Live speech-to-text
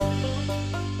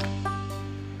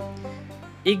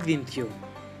एक दिन थियो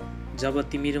जब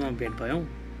तिमी र म भेट भयौँ,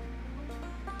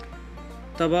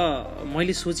 तब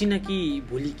मैले सोचिनँ कि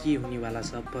भोलि के हुनेवाला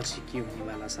छ, पर्सि के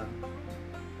हुनेवाला छ।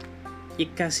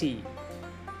 एक्कासी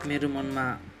मेरो मनमा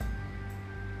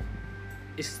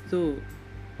यस्तो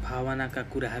भावनाका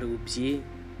कुराहरू उब्जिए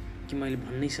कि मैले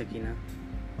भन्नै सकिनँ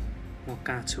म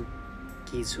कहाँ छु,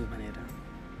 के छु भनेर।